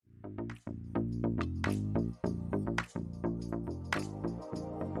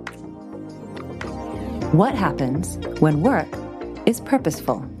What happens when work is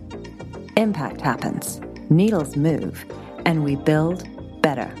purposeful? Impact happens, needles move, and we build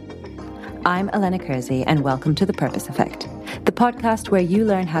better. I'm Elena Kersey, and welcome to The Purpose Effect, the podcast where you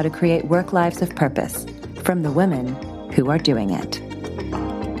learn how to create work lives of purpose from the women who are doing it.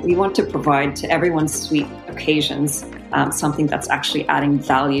 We want to provide to everyone's sweet occasions something that's actually adding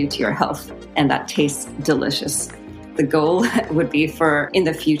value to your health and that tastes delicious. The goal would be for, in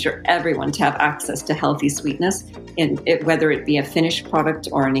the future, everyone to have access to healthy sweetness, whether it be a finished product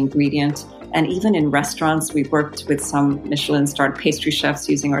or an ingredient. And even in restaurants, we've worked with some Michelin-starred pastry chefs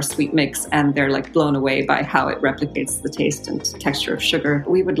using our sweet mix, and they're like blown away by how it replicates the taste and texture of sugar.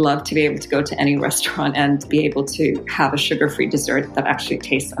 We would love to be able to go to any restaurant and be able to have a sugar-free dessert that actually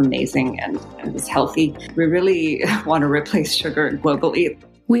tastes amazing and is healthy. We really want to replace sugar globally.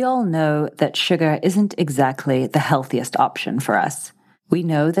 We all know that sugar isn't exactly the healthiest option for us. We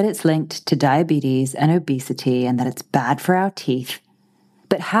know that it's linked to diabetes and obesity and that it's bad for our teeth.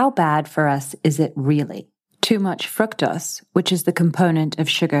 But how bad for us is it really? Too much fructose, which is the component of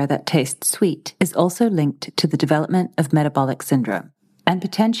sugar that tastes sweet, is also linked to the development of metabolic syndrome and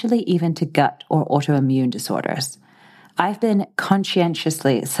potentially even to gut or autoimmune disorders. I've been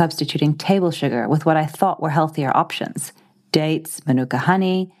conscientiously substituting table sugar with what I thought were healthier options, dates, Manuka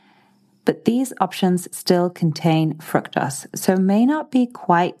honey, but these options still contain fructose, so may not be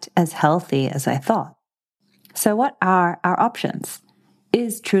quite as healthy as I thought. So what are our options?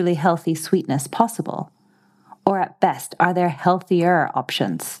 Is truly healthy sweetness possible? Or at best, are there healthier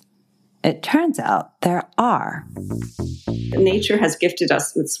options? It turns out there are. Nature has gifted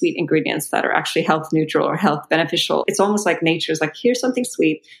us with sweet ingredients that are actually health neutral or health beneficial. It's almost like nature's like, here's something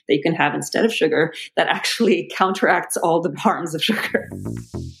sweet that you can have instead of sugar that actually counteracts all the harms of sugar.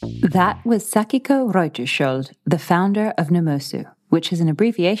 That was Sakiko Reuterskiold, the founder of Nomosu, which is an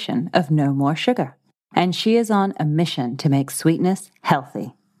abbreviation of No More Sugar. And she is on a mission to make sweetness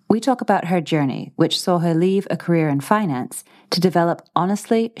healthy. We talk about her journey, which saw her leave a career in finance to develop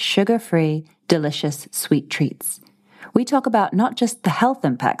honestly sugar-free, delicious sweet treats. We talk about not just the health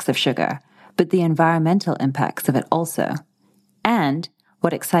impacts of sugar, but the environmental impacts of it also. And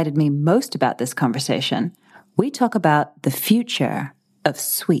what excited me most about this conversation, we talk about the future of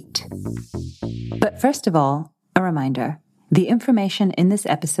sweet. But first of all, a reminder. The information in this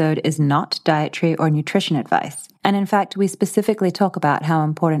episode is not dietary or nutrition advice. And in fact, we specifically talk about how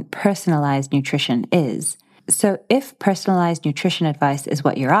important personalized nutrition is. So if personalized nutrition advice is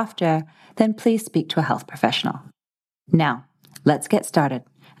what you're after, then please speak to a health professional. Now, let's get started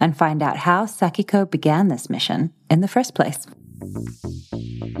and find out how Sakiko began this mission in the first place.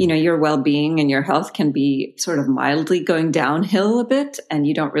 You know, your well-being and your health can be sort of mildly going downhill a bit, and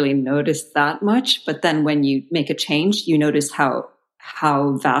you don't really notice that much. But then when you make a change, you notice how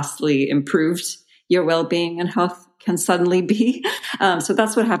vastly improved your well-being and health can suddenly be. So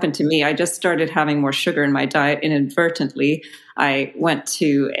that's what happened to me. I just started having more sugar in my diet inadvertently. I went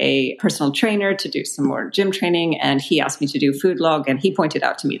to a personal trainer to do some more gym training, and he asked me to do food log, and he pointed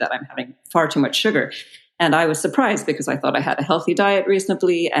out to me that I'm having far too much sugar. And I was surprised because I thought I had a healthy diet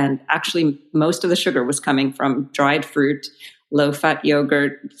reasonably. And actually, most of the sugar was coming from dried fruit, low-fat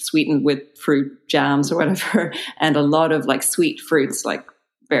yogurt, sweetened with fruit jams or whatever, and a lot of like sweet fruits, like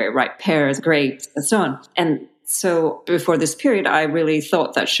very ripe pears, grapes, and so on. And so before this period, I really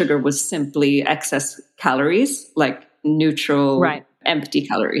thought that sugar was simply excess calories, like neutral, right, empty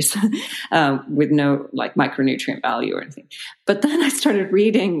calories with no like micronutrient value or anything. But then I started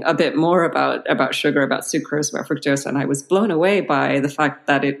reading a bit more about sugar, about sucrose, about fructose, and I was blown away by the fact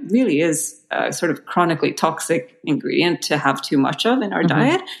that it really is a sort of chronically toxic ingredient to have too much of in our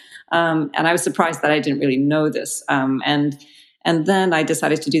diet. And I was surprised that I didn't really know this. And then I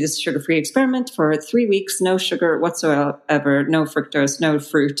decided to do this sugar-free experiment for 3 weeks, no sugar whatsoever, no fructose, no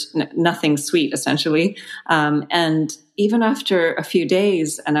fruit, nothing sweet, essentially. And even after a few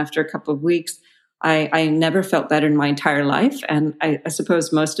days and after a couple of weeks, I never felt better in my entire life. And I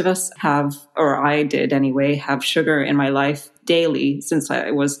suppose most of us have, or I did anyway, have sugar in my life daily since I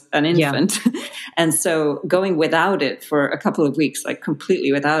was an infant. Yeah. And so going without it for a couple of weeks, like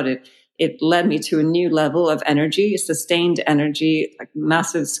completely without it, it led me to a new level of energy, sustained energy, like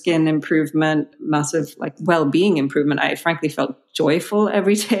massive skin improvement, massive like well-being improvement. I frankly felt joyful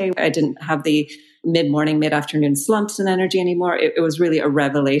every day. I didn't have the mid-morning, mid-afternoon slumps in energy anymore. It was really a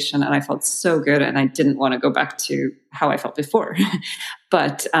revelation, and I felt so good, and I didn't want to go back to how I felt before.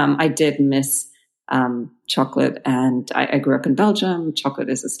 But I did miss chocolate, and I grew up in Belgium. Chocolate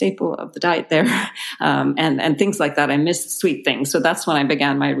is a staple of the diet there, and things like that. I missed sweet things. So that's when I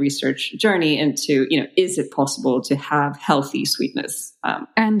began my research journey into, is it possible to have healthy sweetness?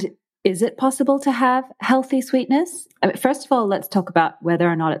 And Is it possible to have healthy sweetness? I mean, first of all, let's talk about whether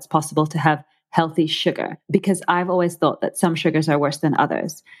or not it's possible to have healthy sugar, because I've always thought that some sugars are worse than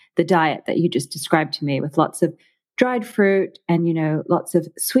others. The diet that you just described to me with lots of dried fruit and, lots of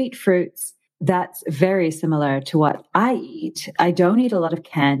sweet fruits, that's very similar to what I eat. I don't eat a lot of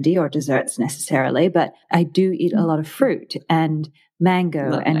candy or desserts necessarily, but I do eat a lot of fruit and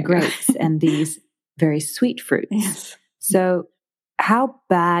mango and grapes and these very sweet fruits. Yes. So how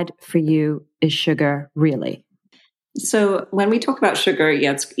bad for you is sugar really? So when we talk about sugar,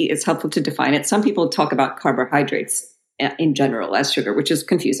 it's helpful to define it. Some people talk about carbohydrates in general as sugar, which is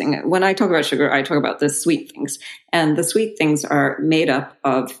confusing. When I talk about sugar, I talk about the sweet things. And the sweet things are made up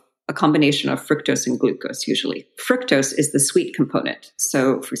of a combination of fructose and glucose, usually. Fructose is the sweet component.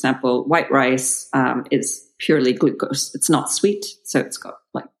 So, for example, white rice is purely glucose. It's not sweet, so it's got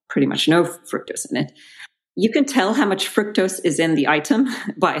pretty much no fructose in it. You can tell how much fructose is in the item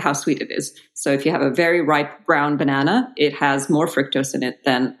by how sweet it is. So if you have a very ripe brown banana, it has more fructose in it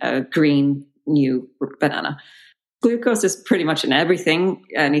than a green new banana. Glucose is pretty much in everything,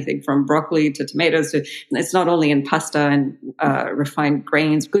 anything from broccoli to tomatoes. It's not only in pasta and refined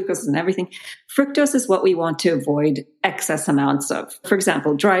grains. Glucose is in everything. Fructose is what we want to avoid excess amounts of. For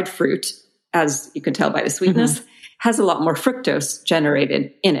example, dried fruit, as you can tell by the sweetness, has a lot more fructose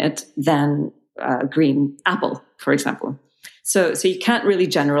generated in it than green apple, for example. So you can't really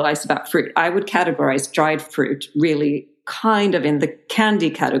generalize about fruit. I would categorize dried fruit really kind of in the candy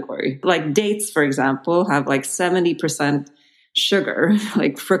category. Like dates, for example, have 70% sugar,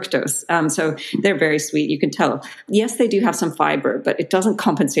 like fructose. So they're very sweet. You can tell. Yes, they do have some fiber, but it doesn't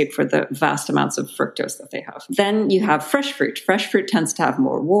compensate for the vast amounts of fructose that they have. Then you have fresh fruit. Fresh fruit tends to have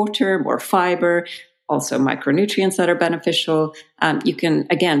more water, more fiber, also micronutrients that are beneficial. You can,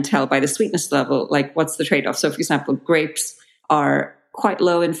 again, tell by the sweetness level, what's the trade-off. So, for example, grapes are quite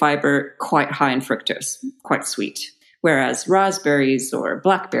low in fiber, quite high in fructose, quite sweet. Whereas raspberries or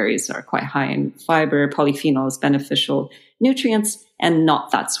blackberries are quite high in fiber, polyphenols, beneficial nutrients, and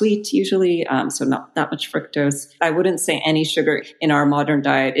not that sweet usually, so not that much fructose. I wouldn't say any sugar in our modern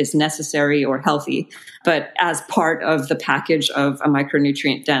diet is necessary or healthy, but as part of the package of a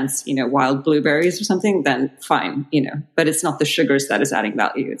micronutrient dense, wild blueberries or something, then fine, but it's not the sugars that is adding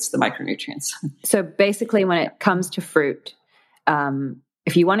value, it's the micronutrients. So basically when it comes to fruit,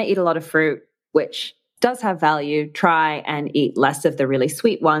 if you want to eat a lot of fruit, which does have value, try and eat less of the really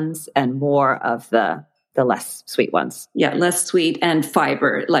sweet ones and more of the less sweet ones. Yeah, less sweet and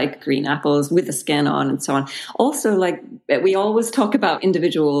fiber, like green apples with the skin on and so on. Also, we always talk about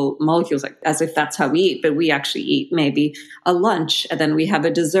individual molecules as if that's how we eat, but we actually eat maybe a lunch and then we have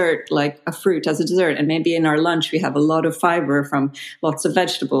a dessert, like a fruit as a dessert. And maybe in our lunch, we have a lot of fiber from lots of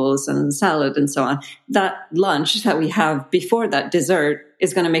vegetables and salad and so on. That lunch that we have before that dessert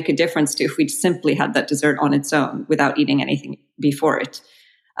is going to make a difference to if we simply had that dessert on its own without eating anything before it.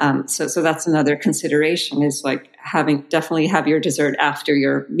 So that's another consideration is definitely have your dessert after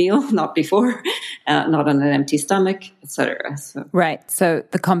your meal, not before, not on an empty stomach, etc. So. Right. So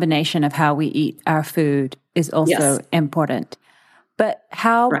the combination of how we eat our food is also important. But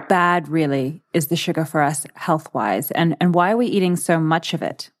how bad really is the sugar for us health-wise? And why are we eating so much of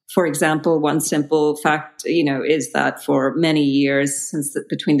it? For example, one simple fact, is that for many years,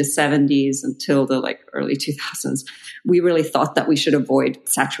 between the 70s until the early 2000s, we really thought that we should avoid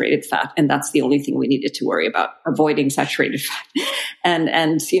saturated fat. And that's the only thing we needed to worry about, avoiding saturated fat. And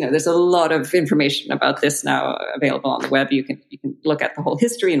there's a lot of information about this now available on the web. You can look at the whole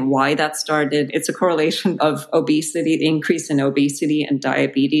history and why that started. It's a correlation of obesity, the increase in obesity and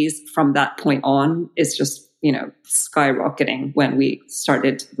diabetes from that point on is just skyrocketing when we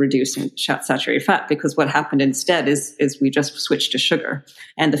started reducing saturated fat, because what happened instead is we just switched to sugar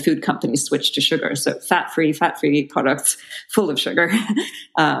and the food companies switched to sugar. So fat-free products full of sugar.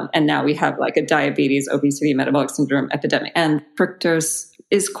 And now we have a diabetes, obesity, metabolic syndrome epidemic. And fructose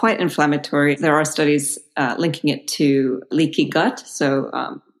is quite inflammatory. There are studies linking it to leaky gut.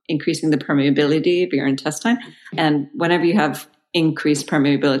 So increasing the permeability of your intestine. And whenever you have increased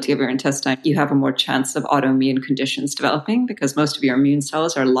permeability of your intestine, you have a more chance of autoimmune conditions developing, because most of your immune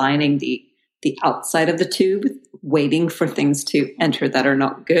cells are lining the outside of the tube, waiting for things to enter that are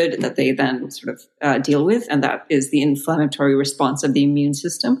not good, that they then sort of deal with. And that is the inflammatory response of the immune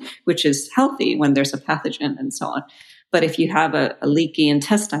system, which is healthy when there's a pathogen and so on. But if you have a leaky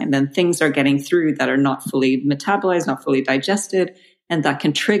intestine, then things are getting through that are not fully metabolized, not fully digested, and that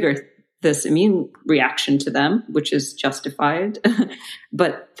can trigger this immune reaction to them, which is justified.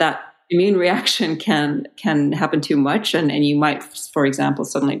 But that immune reaction can happen too much. And you might, for example,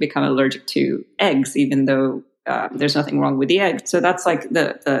 suddenly become allergic to eggs, even though there's nothing wrong with the egg. So that's like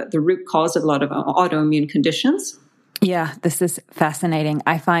the root cause of a lot of autoimmune conditions. Yeah, this is fascinating.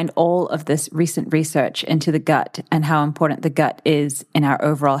 I find all of this recent research into the gut and how important the gut is in our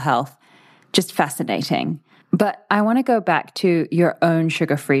overall health just fascinating. But I want to go back to your own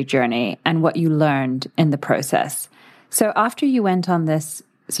sugar-free journey and what you learned in the process. So after you went on this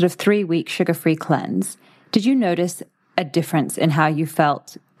sort of 3-week sugar-free cleanse, did you notice a difference in how you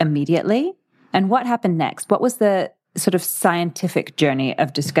felt immediately? And what happened next? What was the sort of scientific journey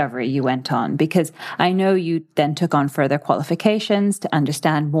of discovery you went on? Because I know you then took on further qualifications to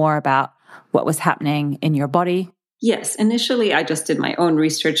understand more about what was happening in your body. Yes. Initially, I just did my own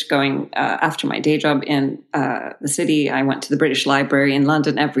research going after my day job in the city. I went to the British Library in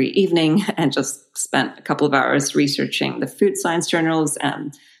London every evening and just spent a couple of hours researching the food science journals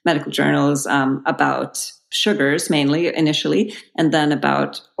and medical journals about sugars mainly initially, and then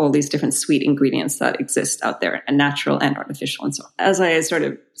about all these different sweet ingredients that exist out there, and natural and artificial and so on. As I sort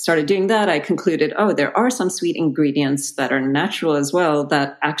of started doing that, I concluded, there are some sweet ingredients that are natural as well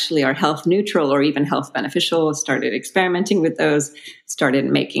that actually are health neutral or even health beneficial. Started experimenting with those, started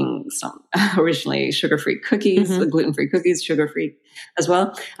making some originally sugar-free cookies, gluten-free cookies, sugar-free as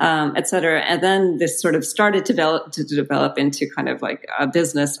well, et cetera. And then this sort of started to develop into kind of like a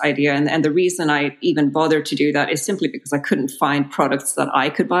business idea. And the reason I even bothered to do that is simply because I couldn't find products that I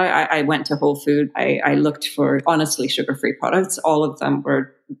could buy. I went to Whole Food. I looked for honestly sugar-free products. All of them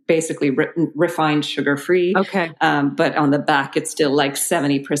were basically refined sugar-free. Okay. But on the back, it's still like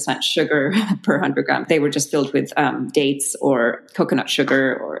 70% sugar per 100 grams. They were just filled with dates or coconut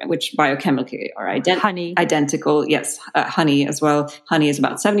sugar, or which biochemically are honey. Identical. Yes, honey as well. Honey is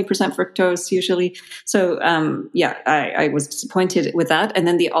about 70% fructose usually. So I was disappointed with that. And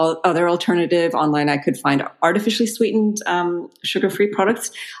then the other alternative online, I could find artificially sweetened sugar-free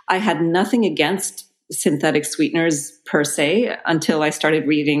products. I had nothing against synthetic sweeteners per se until I started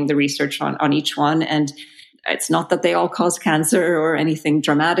reading the research on each one. And it's not that they all cause cancer or anything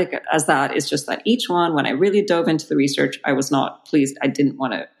dramatic as that. It's just that each one, when I really dove into the research, I was not pleased. I didn't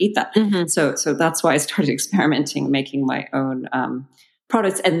want to eat that. So that's why I started experimenting, making my own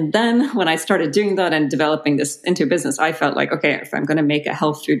products. And then when I started doing that and developing this into a business, I felt like, okay, if I'm going to make a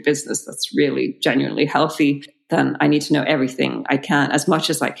health food business that's really genuinely healthy, then I need to know everything I can, as much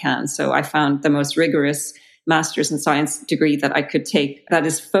as I can. So I found the most rigorous master's in science degree that I could take that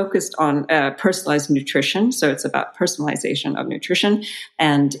is focused on personalized nutrition. So it's about personalization of nutrition.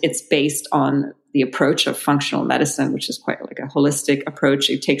 And it's based on the approach of functional medicine, which is quite like a holistic approach.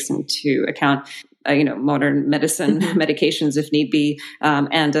 It takes into account modern medicine, medications if need be,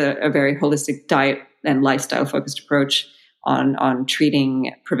 and a very holistic diet and lifestyle focused approach on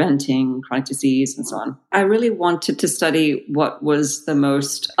treating, preventing chronic disease and so on. I really wanted to study what was the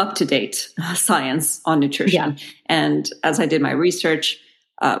most up-to-date science on nutrition. Yeah. And as I did my research,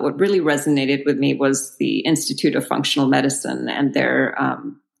 what really resonated with me was the Institute of Functional Medicine and their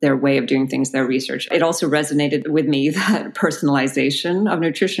way of doing things, their research. It also resonated with me that personalization of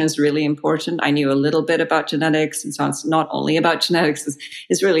nutrition is really important. I knew a little bit about genetics, and so it's not only about genetics,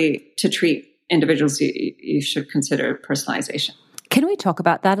 it's really to treat individuals, you should consider personalization. Can we talk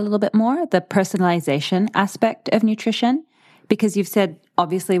about that a little bit more, the personalization aspect of nutrition? Because you've said,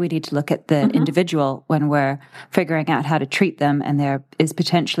 obviously, we need to look at the individual when we're figuring out how to treat them, and there is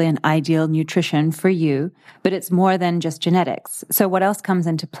potentially an ideal nutrition for you, but it's more than just genetics. So what else comes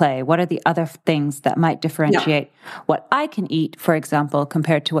into play? What are the other things that might differentiate what I can eat, for example,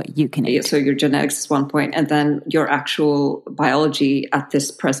 compared to what you can eat? So your genetics is one point, and then your actual biology at this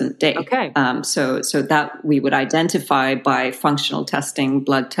present day. Okay. So that we would identify by functional testing,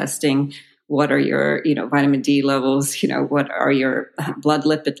 blood testing. What are your, vitamin D levels? What are your blood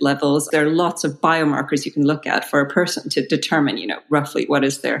lipid levels? There are lots of biomarkers you can look at for a person to determine, roughly what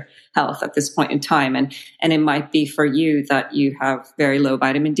is their health at this point in time. And it might be for you that you have very low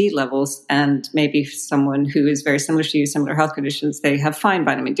vitamin D levels, and maybe someone who is very similar to you, similar health conditions, they have fine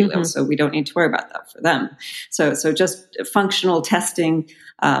vitamin D levels. So we don't need to worry about that for them. So just functional testing,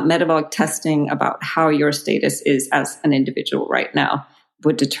 metabolic testing about how your status is as an individual right now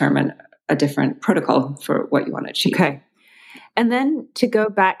would determine a different protocol for what you want to achieve. Okay. And then to go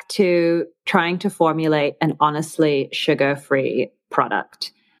back to trying to formulate an honestly sugar-free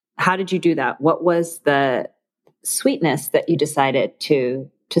product, how did you do that? What was the sweetness that you decided to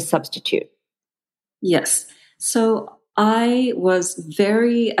substitute? Yes. So I was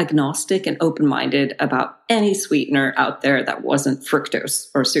very agnostic and open-minded about any sweetener out there that wasn't fructose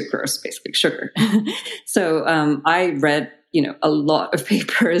or sucrose, basically sugar. So I read a lot of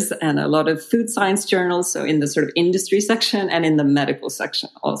papers and a lot of food science journals. So in the sort of industry section and in the medical section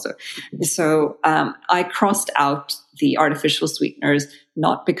also. So I crossed out the artificial sweeteners,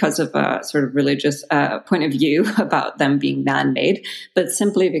 not because of a sort of religious point of view about them being man-made, but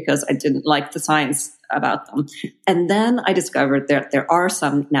simply because I didn't like the science about them. And then I discovered that there are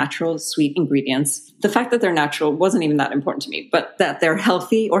some natural sweet ingredients. The fact that they're natural wasn't even that important to me, but that they're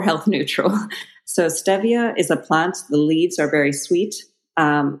healthy or health neutral. So stevia is a plant. The leaves are very sweet,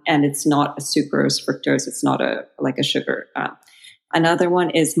 and it's not a sucrose, fructose. It's not like a sugar. Another one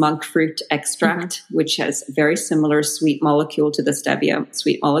is monk fruit extract, which has a very similar sweet molecule to the stevia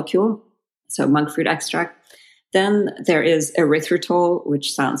sweet molecule. So monk fruit extract. Then there is erythritol,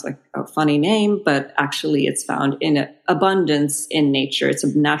 which sounds like a funny name, but actually it's found in abundance in nature. It's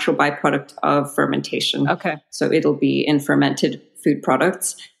a natural byproduct of fermentation. Okay. So it'll be in fermented food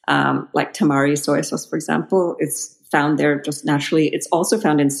products, like tamari soy sauce, for example. It's found there just naturally. It's also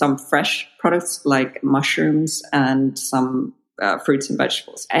found in some fresh products like mushrooms and some fruits and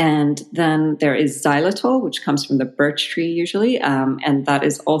vegetables. And then there is xylitol, which comes from the birch tree usually. And that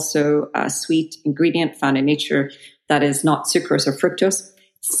is also a sweet ingredient found in nature that is not sucrose or fructose.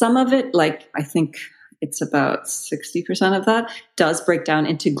 Some of it, like I think it's about 60% of that, does break down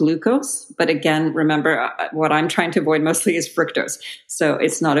into glucose. But again, remember what I'm trying to avoid mostly is fructose. So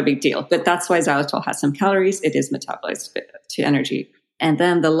it's not a big deal. But that's why xylitol has some calories. It is metabolized to energy. And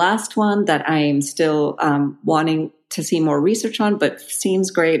then the last one that I'm still wanting to see more research on, but seems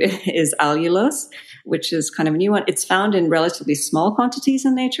great, is allulose, which is kind of a new one. It's found in relatively small quantities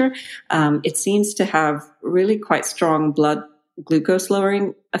in nature. It seems to have really quite strong blood glucose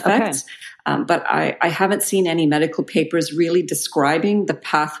lowering effects. Okay. But I haven't seen any medical papers really describing the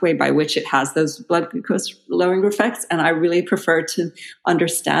pathway by which it has those blood glucose lowering effects. And I really prefer to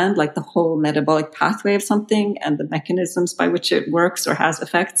understand like the whole metabolic pathway of something and the mechanisms by which it works or has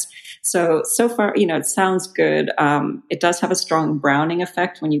effects. So far, it sounds good. It does have a strong browning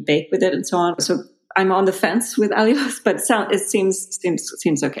effect when you bake with it and so on. So I'm on the fence with allulose, but it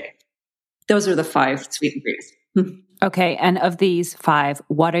seems okay. Those are the 5 sweet ingredients. Okay. And of these 5,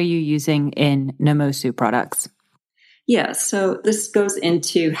 what are you using in Nomosu products? Yeah. So this goes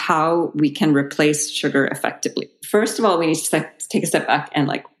into how we can replace sugar effectively. First of all, we need to take a step back and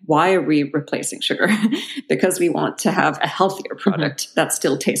why are we replacing sugar? Because we want to have a healthier product that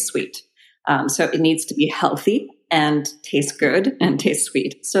still tastes sweet. So it needs to be healthy and taste good and taste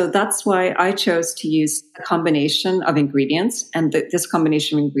sweet. So that's why I chose to use a combination of ingredients. And this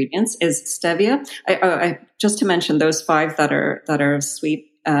combination of ingredients is stevia. Just to mention those 5 that are sweet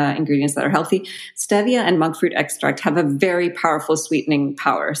ingredients that are healthy. Stevia and monk fruit extract have a very powerful sweetening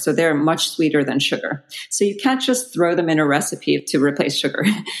power. So they're much sweeter than sugar. So you can't just throw them in a recipe to replace sugar.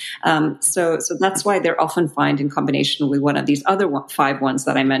 So that's why they're often found in combination with one of these other 5 ones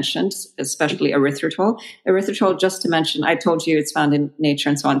that I mentioned, especially erythritol. Erythritol, just to mention, I told you it's found in nature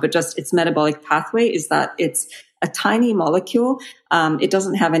and so on, but just its metabolic pathway is that it's a tiny molecule. It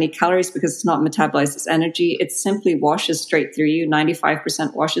doesn't have any calories because it's not metabolized as energy. It simply washes straight through you.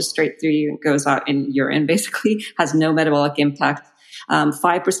 95% washes straight through you and goes out in urine, basically, has no metabolic impact.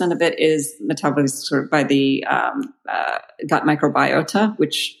 5% of it is metabolized sort of by the gut microbiota,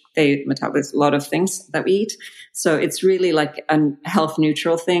 which they metabolize a lot of things that we eat. So it's really like a health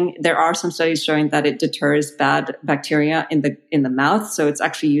neutral thing. There are some studies showing that it deters bad bacteria in the mouth. So it's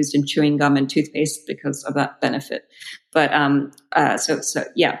actually used in chewing gum and toothpaste because of that benefit. But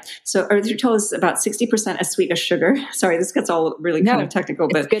yeah. So erythritol is about 60% as sweet as sugar. Sorry, this gets all really kind of technical,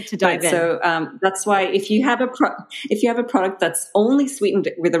 but it's good to dive in. So that's why if you have a product that's only sweetened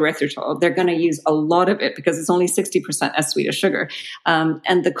with erythritol, they're going to use a lot of it because it's only 60% as sweet as sugar.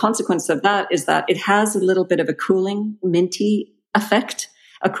 And the consequence of that is that it has a little bit of a cooling, minty effect.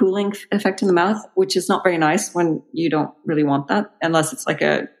 A cooling effect in the mouth, which is not very nice when you don't really want that, unless it's like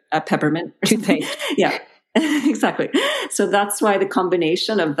a peppermint toothpaste. Yeah. Exactly. So that's why the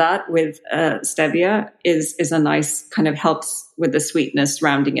combination of that with stevia is a nice kind of helps with the sweetness,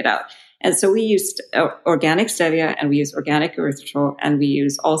 rounding it out. And so we used organic stevia and we use organic erythritol and we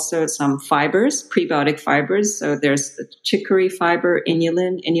use also some fibers, prebiotic fibers. So there's the chicory fiber,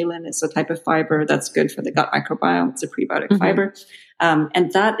 inulin. Inulin is a type of fiber that's good for the gut microbiome. It's a prebiotic fiber.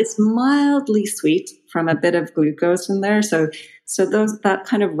 And that is mildly sweet from a bit of glucose in there. So that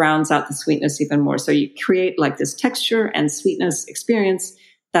kind of rounds out the sweetness even more. So you create like this texture and sweetness experience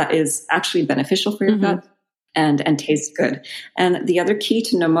that is actually beneficial for your gut and tastes good. And the other key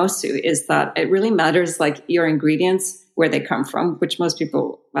to Nomosu is that it really matters like your ingredients, where they come from, which most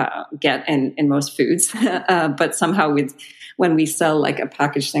people get in most foods. But somehow with when we sell like a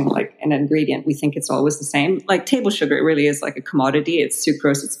packaged thing, like an ingredient, we think it's always the same. Like table sugar, it really is like a commodity. It's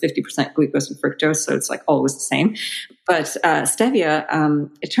sucrose, it's 50% glucose and fructose, so it's like always the same. But stevia,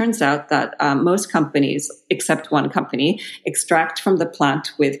 it turns out that most companies, except one company, extract from the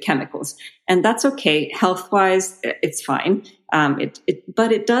plant with chemicals. And that's okay. Health-wise, it's fine.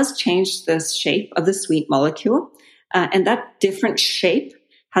 But it does change the shape of the sweet molecule. And that different shape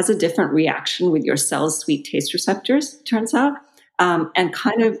has a different reaction with your cell's sweet taste receptors, it turns out. And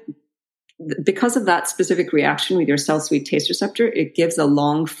kind of because of that specific reaction with your cell's sweet taste receptor, it gives a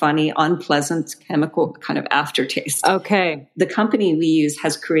long, funny, unpleasant chemical kind of aftertaste. Okay. The company we use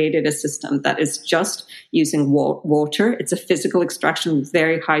has created a system that is just using water. It's a physical extraction with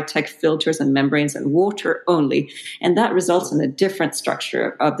very high-tech filters and membranes and water only. And that results in a different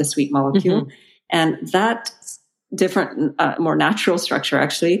structure of the sweet molecule. And that different, more natural structure,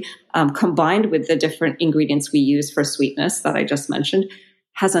 actually, combined with the different ingredients we use for sweetness that I just mentioned,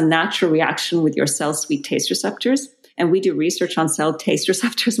 has a natural reaction with your cell's sweet taste receptors. And we do research on cell taste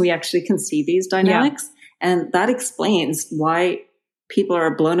receptors. We actually can see these dynamics. Yeah. And that explains why people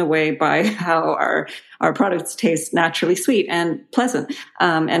are blown away by how our products taste naturally sweet and pleasant.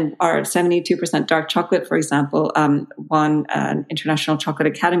 And our 72% dark chocolate, for example, won an International Chocolate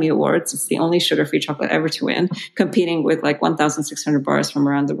Academy Awards. It's the only sugar-free chocolate ever to win, competing with like 1,600 bars from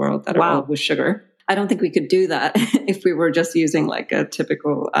around the world that are all with sugar. I don't think we could do that if we were just using like a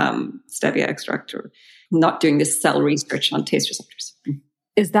typical stevia extract or not doing this cell research on taste receptors.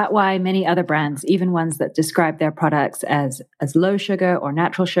 Is that why many other brands, even ones that describe their products as low sugar or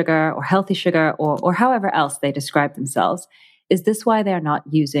natural sugar or healthy sugar or however else they describe themselves, is this why they're not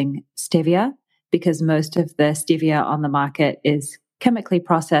using stevia? Because most of the stevia on the market is chemically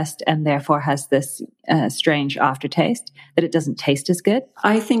processed and therefore has this strange aftertaste, that it doesn't taste as good?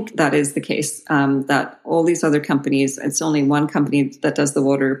 I think that is the case, that all these other companies, it's only one company that does the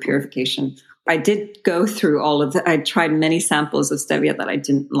water purification. I did go through all of I tried many samples of stevia that I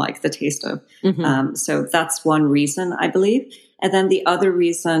didn't like the taste of. So that's one reason, I believe. And then the other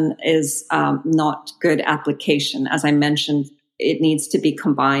reason is not good application. As I mentioned, it needs to be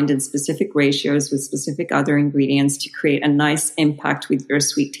combined in specific ratios with specific other ingredients to create a nice impact with your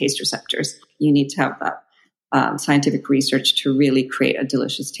sweet taste receptors. You need to have that scientific research to really create a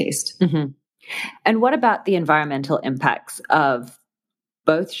delicious taste. And what about the environmental impacts of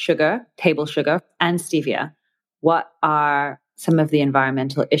both sugar, table sugar, and stevia? What are some of the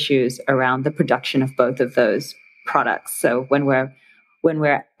environmental issues around the production of both of those products? So when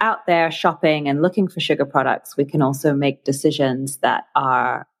we're out there shopping and looking for sugar products, we can also make decisions that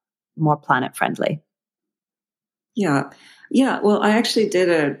are more planet friendly. Yeah. Well, I actually did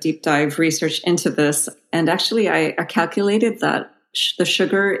a deep dive research into this, and actually I calculated that the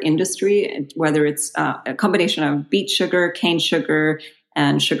sugar industry, whether it's a combination of beet sugar, cane sugar,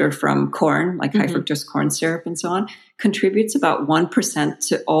 and sugar from corn, like high fructose corn syrup and so on, contributes about 1%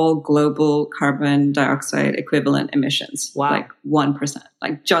 to all global carbon dioxide equivalent emissions. Wow. Like 1%,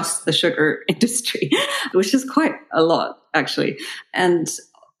 like just the sugar industry, which is quite a lot, actually. And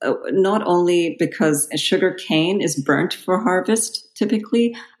not only because sugar cane is burnt for harvest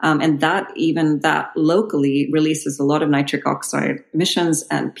typically, and that locally releases a lot of nitric oxide emissions,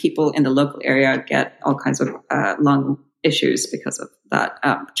 and people in the local area get all kinds of lung issues because of that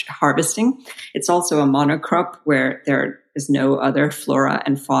harvesting. It's also a monocrop where there is no other flora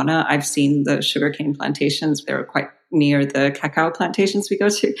and fauna. I've seen the sugarcane plantations. They're quite near the cacao plantations we go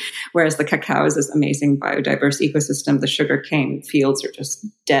to, whereas the cacao is this amazing biodiverse ecosystem. The sugarcane fields are just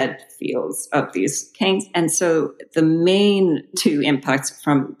dead fields of these canes. And so the main two impacts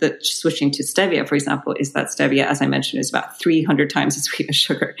from the switching to stevia, for example, is that stevia, as I mentioned, is about 300 times as sweet as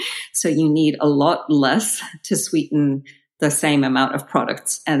sugar. So you need a lot less to sweeten the same amount of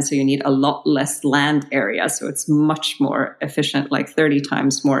products. And so you need a lot less land area. So it's much more efficient, like 30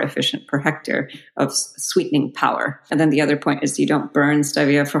 times more efficient per hectare of sweetening power. And then the other point is you don't burn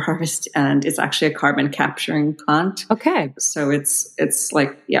stevia for harvest, and it's actually a carbon capturing plant. Okay. So it's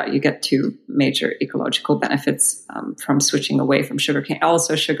like, you get two major ecological benefits from switching away from sugarcane.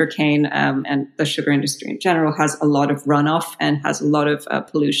 Also sugarcane and the sugar industry in general has a lot of runoff and has a lot of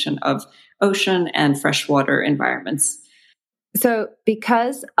pollution of ocean and freshwater environments. So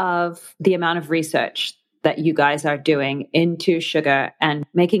because of the amount of research that you guys are doing into sugar and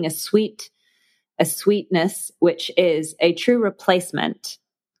making a sweetness, which is a true replacement,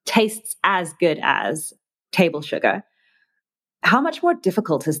 tastes as good as table sugar, how much more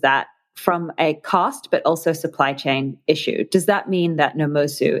difficult is that from a cost, but also supply chain issue? Does that mean that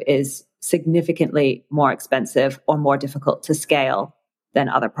Nomosu is significantly more expensive or more difficult to scale than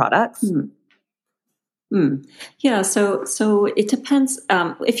other products? Yeah, so it depends.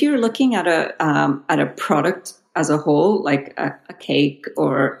 If you're looking at a product as a whole, like a cake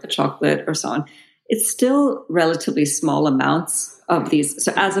or a chocolate or so on, it's still relatively small amounts of these.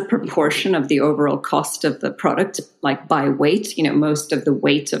 So as a proportion of the overall cost of the product, like by weight, most of the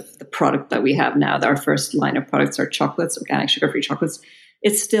weight of the product that we have now, our first line of products are chocolates, organic sugar-free chocolates.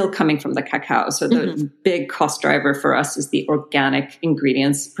 It's still coming from the cacao. So the big cost driver for us is the organic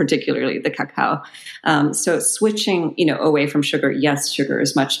ingredients, particularly the cacao. So switching, away from sugar, yes, sugar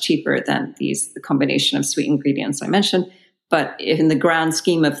is much cheaper than the combination of sweet ingredients I mentioned. But in the grand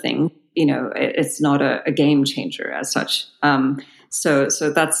scheme of things, it's not a game changer as such. So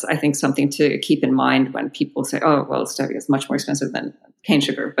that's, I think, something to keep in mind when people say, oh, well, stevia is much more expensive than cane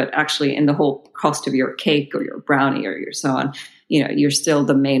sugar. But actually, in the whole cost of your cake or your brownie or your so on, you're still,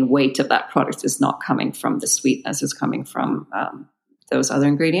 the main weight of that product is not coming from the sweetness, it's coming from those other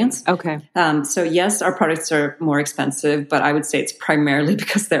ingredients. Okay. So yes, our products are more expensive, but I would say it's primarily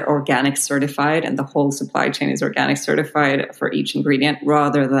because they're organic certified and the whole supply chain is organic certified for each ingredient,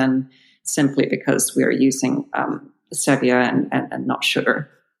 rather than simply because we're using stevia and not sugar.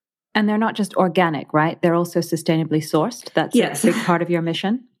 And they're not just organic, right? They're also sustainably sourced. That's yes. a big part of your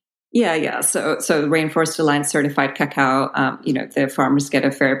mission. Yeah. So Rainforest Alliance certified cacao, the farmers get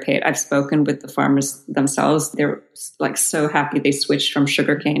a fair pay. I've spoken with the farmers themselves. They're like so happy they switched from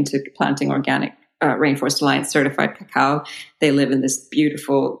sugarcane to planting organic Rainforest Alliance certified cacao. They live in this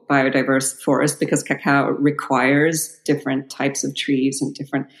beautiful biodiverse forest because cacao requires different types of trees and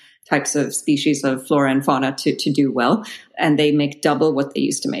different types of species of flora and fauna to do well. And they make double what they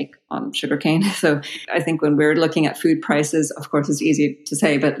used to make on sugarcane. So I think when we're looking at food prices, of course, it's easy to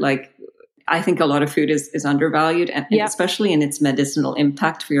say, but I think a lot of food is undervalued, and especially in its medicinal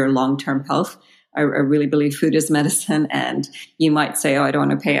impact for your long-term health. I really believe food is medicine, and you might say, oh, I don't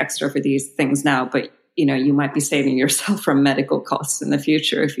want to pay extra for these things now, but you might be saving yourself from medical costs in the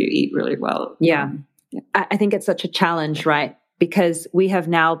future if you eat really well. Yeah. I think it's such a challenge, right? Because we have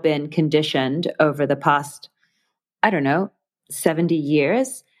now been conditioned over the past, 70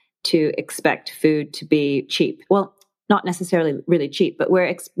 years to expect food to be cheap. Well, not necessarily really cheap, but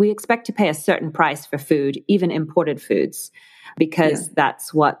we expect to pay a certain price for food, even imported foods, because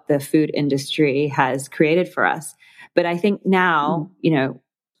that's what the food industry has created for us. But I think now,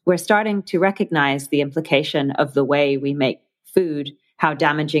 we're starting to recognize the implication of the way we make food, how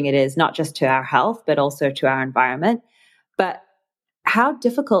damaging it is, not just to our health, but also to our environment. But how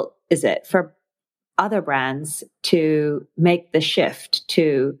difficult is it for other brands to make the shift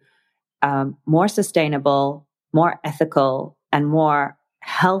to more sustainable, more ethical, and more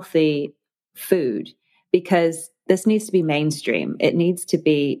healthy food? Because this needs to be mainstream. It needs to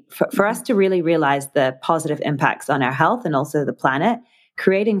be, for us to really realize the positive impacts on our health and also the planet,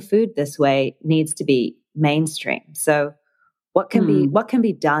 creating food this way needs to be mainstream. So what can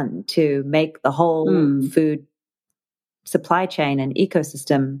be done to make the whole food supply chain and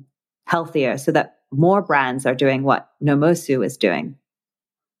ecosystem healthier so that more brands are doing what Nomosu is doing?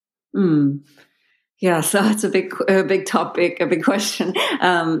 Yeah, so it's a big topic, a big question,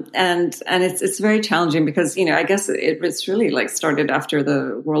 and it's very challenging because I guess it's really started after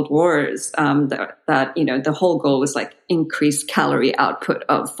the World Wars. That the whole goal was increase calorie output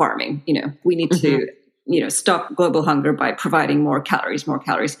of farming. We need to stop global hunger by providing more calories.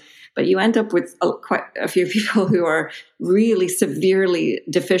 But you end up with quite a few people who are really severely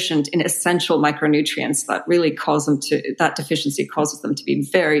deficient in essential micronutrients that really that deficiency causes them to be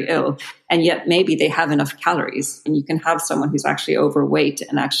very ill. And yet maybe they have enough calories. And you can have someone who's actually overweight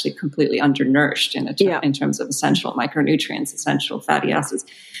and actually completely undernourished in terms of essential micronutrients, essential fatty acids,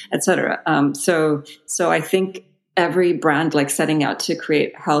 et cetera. So I think every brand setting out to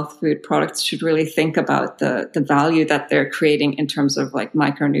create health food products should really think about the value that they're creating in terms of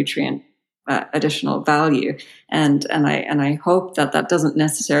micronutrient additional value. And I hope that doesn't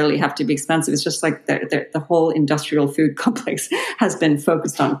necessarily have to be expensive. It's just the whole industrial food complex has been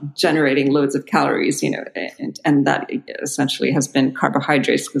focused on generating loads of calories, and that essentially has been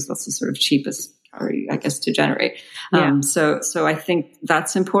carbohydrates because that's the sort of cheapest calorie, I guess, to generate. So I think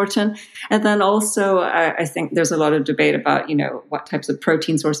that's important. And then also, I think there's a lot of debate about, what types of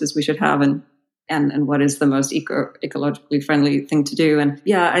protein sources we should have and what is the most ecologically friendly thing to do. And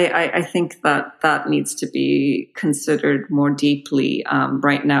I think that needs to be considered more deeply.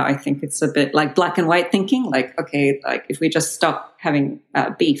 Right now, I think it's a bit like black and white thinking, if we just stop having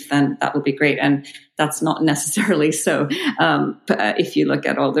beef, then that will be great. And that's not necessarily so. But if you look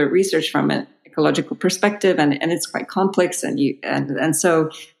at all the research from an ecological perspective, and it's quite complex, and so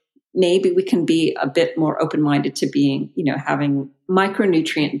maybe we can be a bit more open-minded to being, having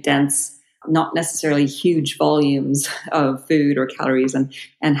micronutrient dense not necessarily huge volumes of food or calories,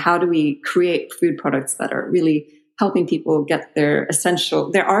 and how do we create food products that are really helping people get their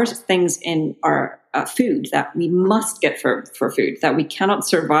essential. There are things in our food that we must get for food that we cannot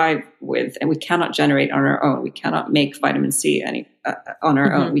survive with, and we cannot generate on our own. We cannot make vitamin C on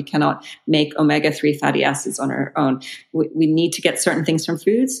our own. We cannot make omega-3 fatty acids on our own. We need to get certain things from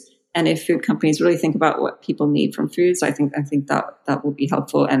foods. And if food companies really think about what people need from foods, I think that will be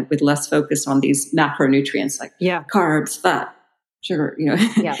helpful, and with less focus on these macronutrients like carbs, fat, sugar,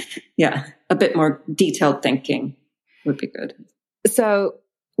 a bit more detailed thinking would be good. So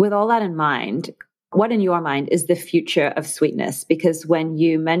with all that in mind, what in your mind is the future of sweetness? Because when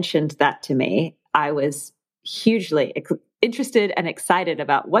you mentioned that to me, I was hugely interested and excited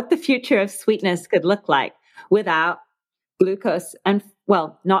about what the future of sweetness could look like without glucose and,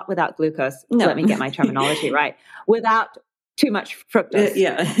 well, not without glucose. No. Let me get my terminology right. Without too much fructose.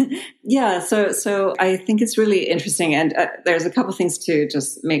 So I think it's really interesting. And there's a couple things to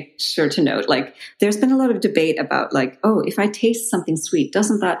just make sure to note. Like, there's been a lot of debate about like, oh, if I taste something sweet,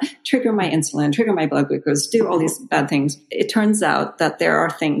 doesn't that trigger my insulin, trigger my blood glucose, do all these bad things? It turns out that there are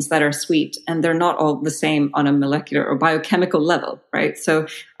things that are sweet and they're not all the same on a molecular or biochemical level, right? So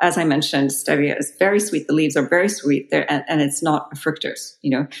as I mentioned, stevia is very sweet. The leaves are very sweet there, and it's not a fructose,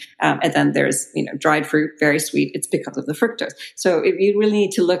 and then there's, dried fruit, very sweet. It's because of the fructose. So you really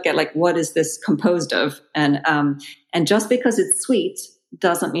need to look at like, what is this composed of? And just because it's sweet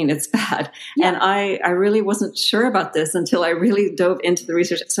doesn't mean it's bad. Yeah. And I really wasn't sure about this until I really dove into the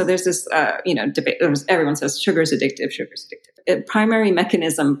research. So there's this, debate. Everyone says sugar is addictive. A primary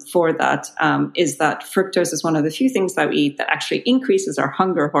mechanism for that is that fructose is one of the few things that we eat that actually increases our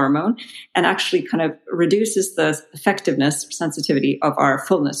hunger hormone and actually kind of reduces the effectiveness or sensitivity of our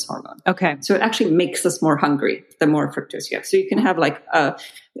fullness hormone. Okay. So it actually makes us more hungry the more fructose you have. So you can have like a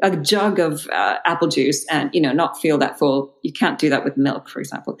jug of apple juice and, not feel that full. You can't do that with milk, for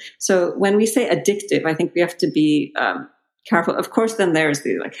example. So when we say addictive, I think we have to be careful. Of course, then there's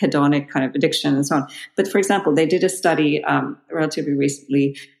the like hedonic kind of addiction and so on. But for example, they did a study relatively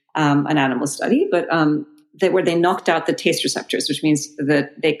recently, an animal study, but where they knocked out the taste receptors, which means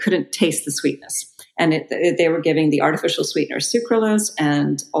that they couldn't taste the sweetness. And they were giving the artificial sweetener sucralose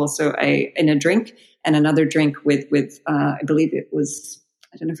and also in a drink, and another drink with I believe it was,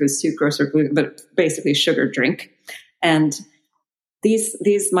 I don't know if it was sucrose or gluten, but basically sugar drink. And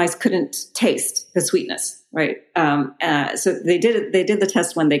these mice couldn't taste the sweetness, right? So they did the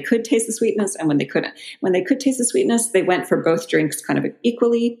test when they could taste the sweetness and when they couldn't. When they could taste the sweetness, they went for both drinks kind of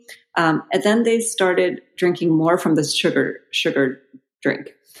equally. And then they started drinking more from the sugar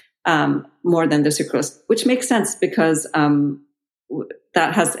drink, more than the sucrose, which makes sense because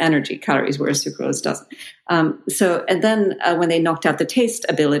that has energy, calories, whereas sucrose doesn't. And then when they knocked out the taste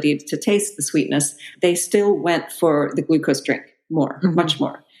ability to taste the sweetness, they still went for the glucose drink more, much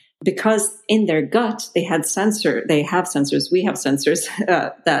more. Because in their gut, they have sensors, we have sensors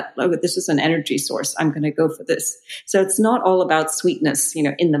that, oh, this is an energy source. I'm going to go for this. So it's not all about sweetness,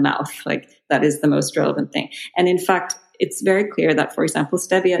 in the mouth. Like, that is the most relevant thing. And in fact, it's very clear that, for example,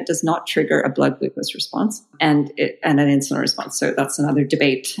 stevia does not trigger a blood glucose response and an insulin response. So that's another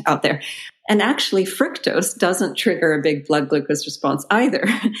debate out there. And actually, fructose doesn't trigger a big blood glucose response either.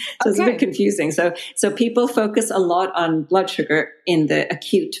 So It's a bit confusing. So people focus a lot on blood sugar in the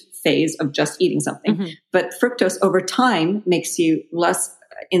acute phase of just eating something. But fructose over time makes you less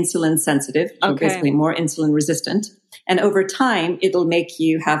insulin sensitive, so basically more insulin resistant. And over time, it'll make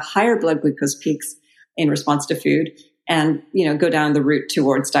you have higher blood glucose peaks in response to food and, go down the route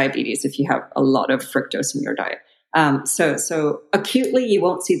towards diabetes if you have a lot of fructose in your diet. So acutely, you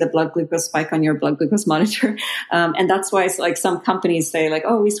won't see the blood glucose spike on your blood glucose monitor. And that's why it's like some companies say like,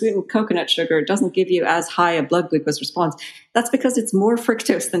 oh, we sweeten coconut sugar. It doesn't give you as high a blood glucose response. That's because it's more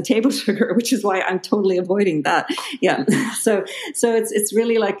fructose than table sugar, which is why I'm totally avoiding that. Yeah. So it's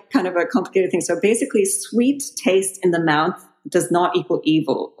really like kind of a complicated thing. So basically, sweet taste in the mouth does not equal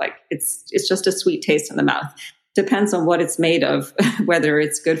evil. Like it's just a sweet taste in the mouth. Depends on what it's made of, whether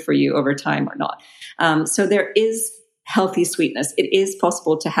it's good for you over time or not. So there is healthy sweetness. It is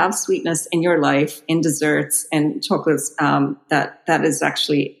possible to have sweetness in your life, in desserts and chocolates, that is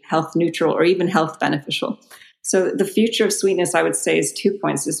actually health neutral or even health beneficial. So the future of sweetness, I would say, is 2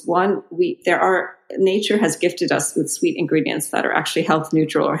 points. Is one, nature has gifted us with sweet ingredients that are actually health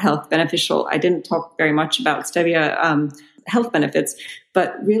neutral or health beneficial. I didn't talk very much about stevia, health benefits,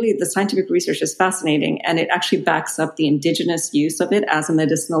 but really the scientific research is fascinating, and it actually backs up the indigenous use of it as a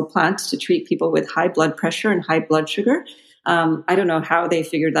medicinal plant to treat people with high blood pressure and high blood sugar. I don't know how they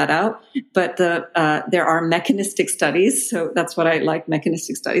figured that out, but there are mechanistic studies. So that's what I like,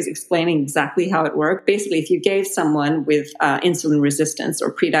 mechanistic studies explaining exactly how it worked. Basically, if you gave someone with insulin resistance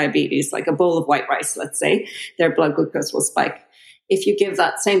or prediabetes, like a bowl of white rice, let's say, their blood glucose will spike. If you give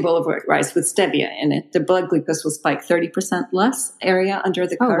that same bowl of white rice with stevia in it, the blood glucose will spike 30% less area under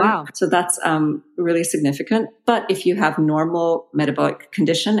the curve. Oh, wow. So that's really significant. But if you have normal metabolic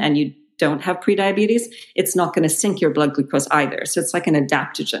condition and you don't have prediabetes, it's not going to sink your blood glucose either. So it's like an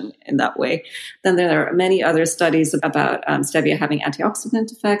adaptogen in that way. Then there are many other studies about stevia having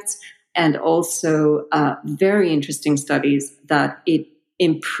antioxidant effects, and also very interesting studies that it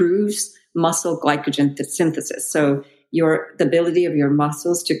improves muscle glycogen synthesis. So the ability of your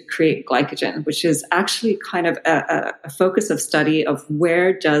muscles to create glycogen, which is actually kind of a focus of study of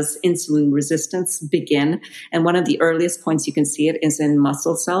where does insulin resistance begin. And one of the earliest points you can see it is in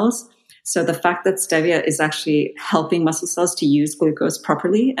muscle cells. So the fact that stevia is actually helping muscle cells to use glucose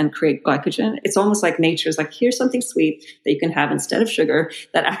properly and create glycogen, it's almost like nature's like, here's something sweet that you can have instead of sugar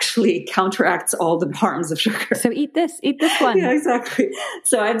that actually counteracts all the harms of sugar. So eat this one. Yeah, exactly.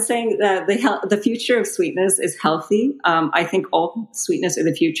 So I'm saying that the future of sweetness is healthy. I think all sweetness in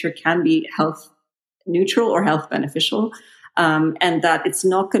the future can be health neutral or health beneficial. And that it's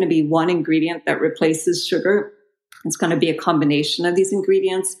not going to be one ingredient that replaces sugar. It's going to be a combination of these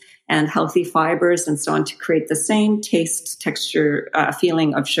ingredients and healthy fibers and so on to create the same taste, texture,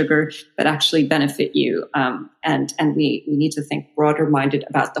 feeling of sugar that actually benefit you. And we need to think broader minded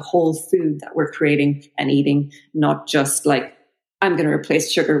about the whole food that we're creating and eating, not just like, I'm going to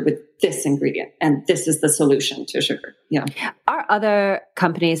replace sugar with this ingredient and this is the solution to sugar. Yeah. Are other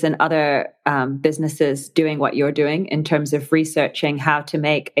companies and other businesses doing what you're doing in terms of researching how to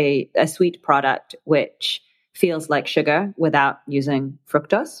make a sweet product which feels like sugar without using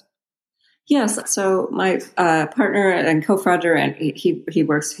fructose? Yes. So my partner and co-founder, and he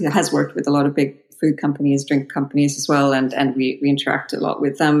has worked with a lot of big food companies, drink companies as well, and we interact a lot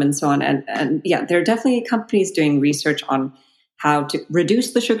with them and so on. And yeah, there are definitely companies doing research on how to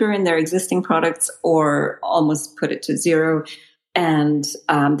reduce the sugar in their existing products or almost put it to zero. And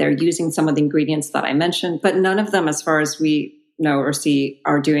they're using some of the ingredients that I mentioned, but none of them, as far as we know or see,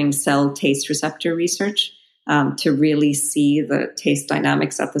 are doing cell taste receptor research to really see the taste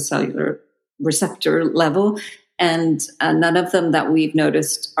dynamics at the cellular receptor level. And none of them that we've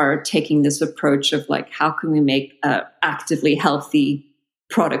noticed are taking this approach of like, how can we make an actively healthy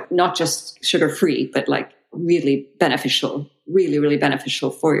product, not just sugar-free, but like really beneficial, really beneficial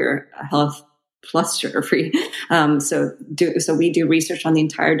for your health plus sugar-free. So we do research on the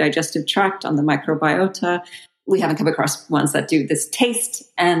entire digestive tract, on the microbiota. We haven't come across ones that do this taste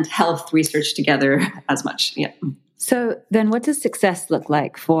and health research together as much. Yeah. So then what does success look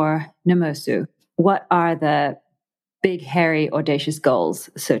like for Nomosu? What are the big, hairy, audacious goals,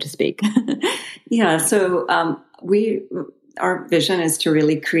 so to speak? Yeah. So our vision is to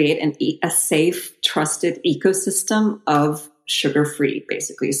really create a safe, trusted ecosystem of sugar-free,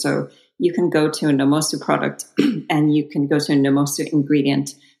 basically. So you can go to a Nomosu product and you can go to a Nomosu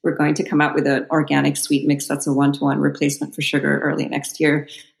ingredient. We're going to come out with an organic sweet mix that's a 1-to-1 replacement for sugar early next year,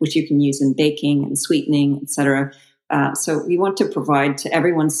 which you can use in baking and sweetening, etc. So we want to provide to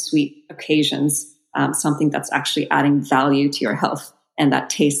everyone's sweet occasions something that's actually adding value to your health and that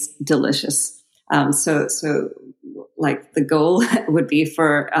tastes delicious. So like the goal would be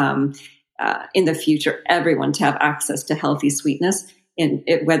for in the future everyone to have access to healthy sweetness,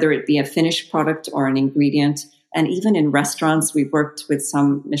 whether it be a finished product or an ingredient. And even in restaurants, we've worked with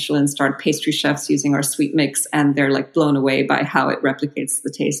some Michelin-starred pastry chefs using our sweet mix, and they're like blown away by how it replicates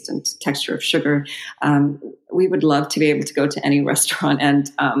the taste and texture of sugar. We would love to be able to go to any restaurant and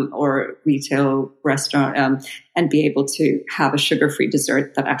or retail restaurant and be able to have a sugar-free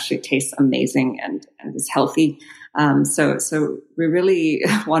dessert that actually tastes amazing and is healthy. So we really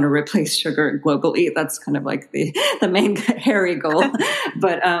want to replace sugar globally. That's kind of like the main hairy goal.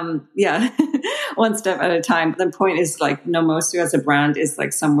 But yeah, one step at a time. The point is like Nomosu as a brand is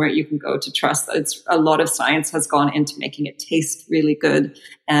like somewhere you can go to trust that it's a lot of science has gone into making it taste really good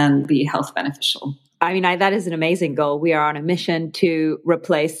and be health beneficial. I mean, that is an amazing goal. We are on a mission to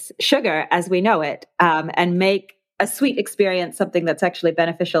replace sugar as we know it and make a sweet experience something that's actually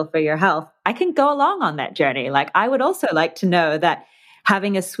beneficial for your health. I can go along on that journey. Like, I would also like to know that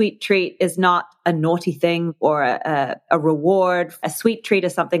having a sweet treat is not a naughty thing or a reward. A sweet treat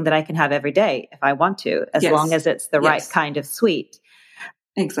is something that I can have every day if I want to, as long as it's the right kind of sweet.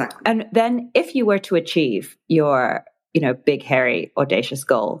 Exactly. And then if you were to achieve your, big, hairy, audacious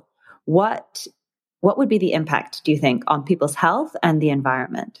goal, what would be the impact, do you think, on people's health and the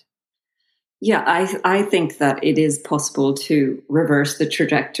environment? Yeah, I think that it is possible to reverse the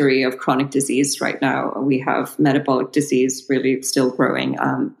trajectory of chronic disease right now. We have metabolic disease really still growing.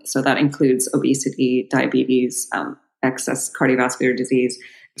 So that includes obesity, diabetes, excess cardiovascular disease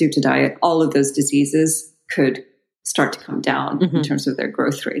due to diet. All of those diseases could start to come down in terms of their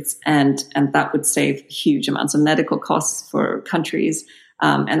growth rates. And that would save huge amounts of medical costs for countries,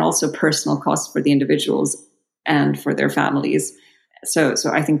 and also personal costs for the individuals and for their families. So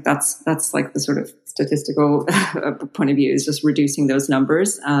I think that's like the sort of statistical point of view, is just reducing those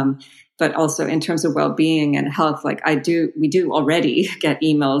numbers. But also in terms of well-being and health, like we do already get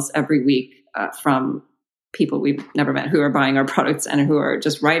emails every week from people we've never met who are buying our products and who are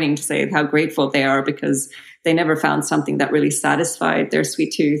just writing to say how grateful they are because they never found something that really satisfied their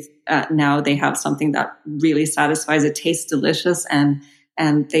sweet tooth. Now they have something that really satisfies. It tastes delicious, and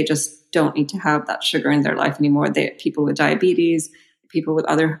they just don't need to have that sugar in their life anymore. People with diabetes, people with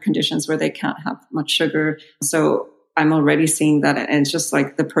other conditions where they can't have much sugar. So I'm already seeing that. And it's just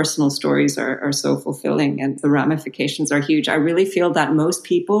like the personal stories are so fulfilling and the ramifications are huge. I really feel that most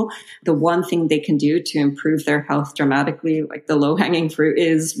people, the one thing they can do to improve their health dramatically, like the low hanging fruit,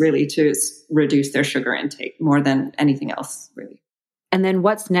 is really to reduce their sugar intake more than anything else, really. And then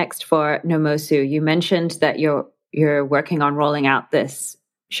what's next for Nomosu? You mentioned that you're working on rolling out this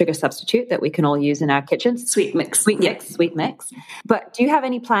sugar substitute that we can all use in our kitchens. Sweet mix. Sweet mix. But do you have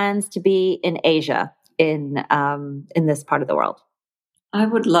any plans to be in Asia, in this part of the world? I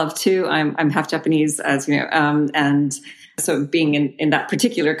would love to. I'm half Japanese, as you know, and so being in that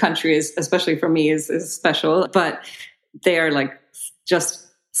particular country is, especially for me, is special. But they are like just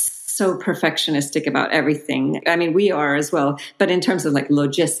so perfectionistic about everything. I mean, we are as well. But in terms of like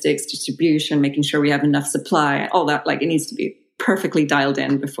logistics, distribution, making sure we have enough supply, all that, like it needs to be perfectly dialed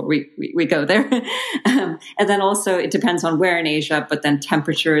in before we go there. And then also it depends on where in Asia, but then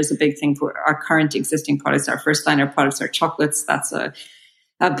temperature is a big thing for our current existing products. Our first line of products are chocolates. That's a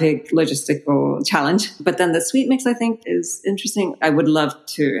big logistical challenge. But then the sweet mix, I think, is interesting. I would love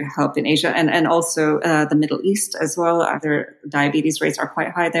to help in Asia and also the Middle East as well. Their diabetes rates are quite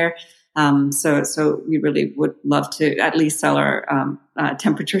high there. So we really would love to at least sell our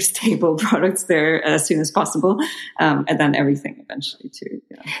temperature stable products there as soon as possible, and then everything eventually too.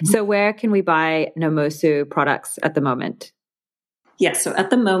 Yeah. So where can we buy Nomosu products at the moment? Yes, so at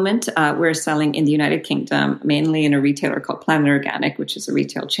the moment we're selling in the United Kingdom, mainly in a retailer called Planet Organic, which is a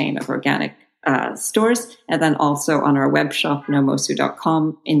retail chain of organic stores, and then also on our web shop,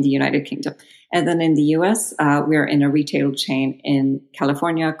 nomosu.com in the United Kingdom. And then in the US, we're in a retail chain in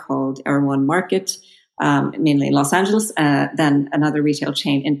California called Erewhon Market, mainly in Los Angeles. Then another retail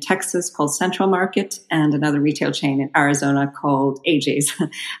chain in Texas called Central Market, and another retail chain in Arizona called AJ's.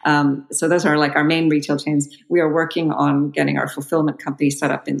 So those are like our main retail chains. We are working on getting our fulfillment company set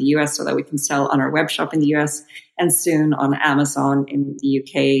up in the US so that we can sell on our web shop in the US and soon on Amazon in the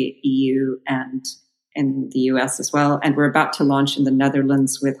UK, EU, and in the US as well. And we're about to launch in the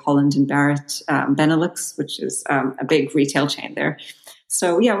Netherlands with Holland & Barrett Benelux, which is a big retail chain there.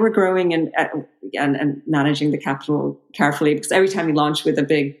 So yeah, we're growing and managing the capital carefully, because every time you launch with a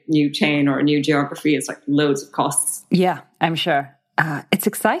big new chain or a new geography, it's like loads of costs. Yeah, I'm sure. It's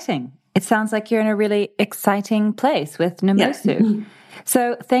exciting. It sounds like you're in a really exciting place with Nomosu. Yeah.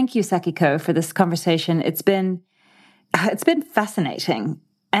 So thank you, Sakiko, for this conversation. It's been fascinating.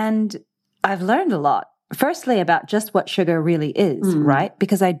 And I've learned a lot. Firstly, about just what sugar really is, right?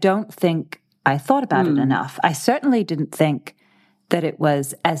 Because I don't think I thought about it enough. I certainly didn't think that it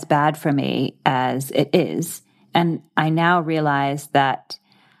was as bad for me as it is. And I now realize that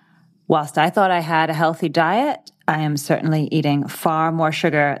whilst I thought I had a healthy diet, I am certainly eating far more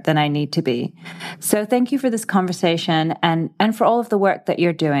sugar than I need to be. So thank you for this conversation and for all of the work that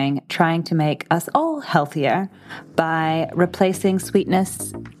you're doing, trying to make us all healthier by replacing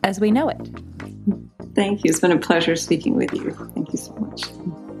sweetness as we know it. Thank you. It's been a pleasure speaking with you. Thank you so much.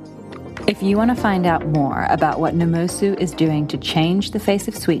 If you want to find out more about what Nomosu is doing to change the face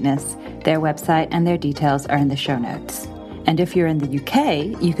of sweetness, their website and their details are in the show notes. And if you're in the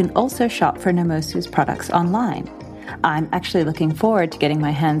UK, you can also shop for Nomosu's products online. I'm actually looking forward to getting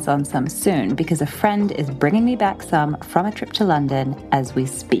my hands on some soon because a friend is bringing me back some from a trip to London as we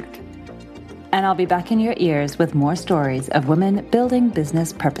speak. And I'll be back in your ears with more stories of women building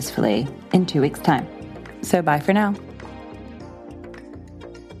business purposefully in 2 weeks' time. So bye for now.